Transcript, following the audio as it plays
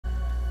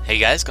Hey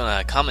guys,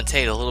 gonna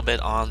commentate a little bit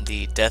on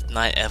the Death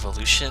Knight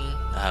Evolution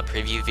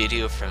preview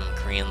video from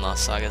Korean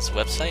Lost Saga's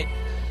website.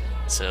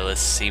 So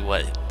let's see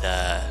what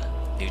the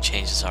new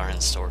changes are in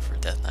store for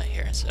Death Knight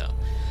here. So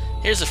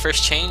here's the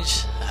first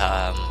change.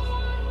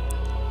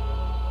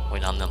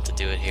 Waiting on them to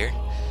do it here.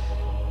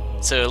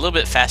 So a little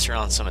bit faster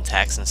on some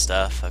attacks and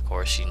stuff. Of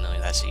course, you know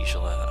that's the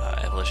usual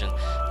evolution.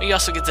 But you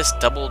also get this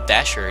double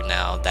dasher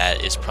now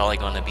that is probably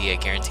going to be a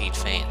guaranteed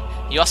feint.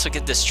 You also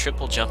get this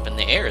triple jump in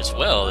the air as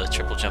well, the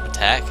triple jump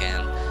attack,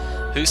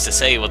 and who's to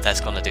say what that's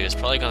going to do? It's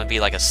probably going to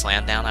be like a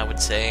slam down, I would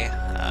say.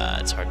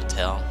 It's hard to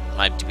tell.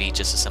 Might be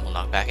just a simple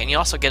knockback. And you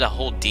also get a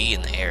whole D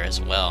in the air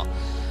as well.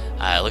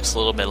 It looks a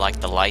little bit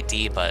like the light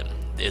D, but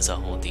it is a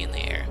whole D in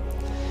the air.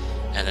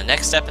 And the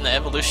next step in the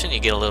evolution, you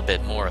get a little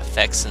bit more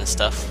effects and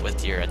stuff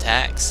with your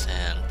attacks,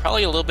 and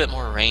probably a little bit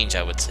more range,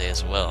 I would say,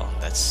 as well.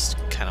 That's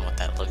kind of what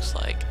that looks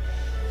like.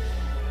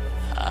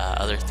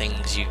 Other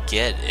things you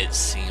get, it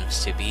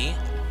seems to be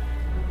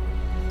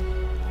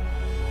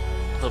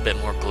a little bit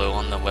more glow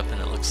on the weapon,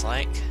 it looks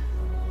like.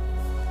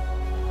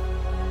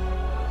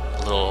 A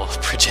little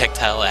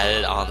projectile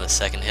added on the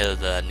second hit of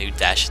the new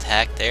dash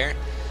attack there.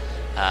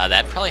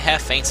 That probably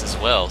half feints as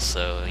well,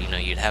 so you know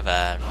you'd have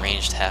a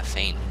ranged half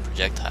feint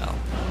projectile.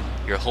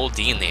 Your whole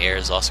D in the air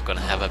is also going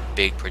to have a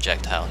big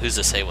projectile. Who's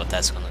to say what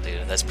that's going to do?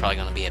 That's probably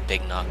going to be a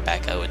big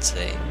knockback, I would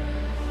say.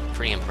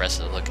 Pretty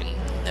impressive looking,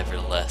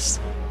 nevertheless.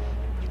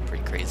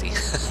 Pretty crazy.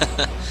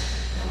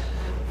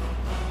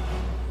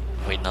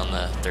 Waiting on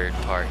the third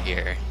part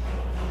here.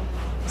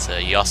 So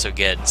you also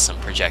get some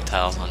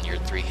projectiles on your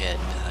 3-hit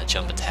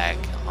jump attack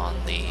on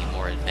the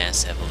more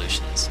advanced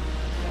evolutions.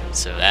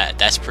 So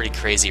that's pretty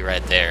crazy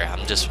right there.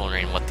 I'm just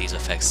wondering what these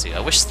effects do.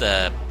 I wish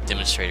the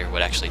demonstrator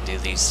would actually do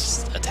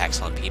these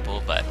attacks on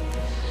people, but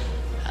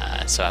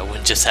so I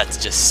wouldn't just have to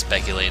just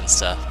speculate and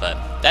stuff.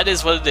 But that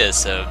is what it is.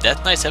 So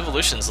Death Knight's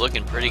Evolution's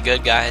looking pretty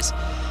good, guys.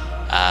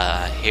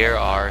 Here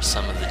are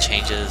some of the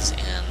changes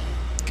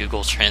in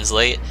Google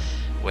Translate,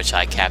 which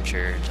I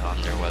captured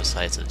on their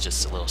website. So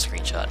just a little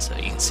screenshot, so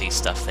you can see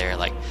stuff there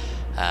like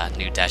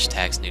new dash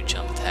attacks, new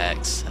jump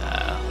attacks,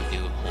 new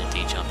whole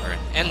D jumper,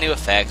 and new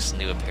effects,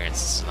 new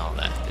appearances, and all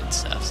that good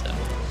stuff. So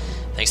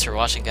thanks for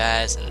watching,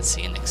 guys, and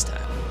see you next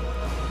time.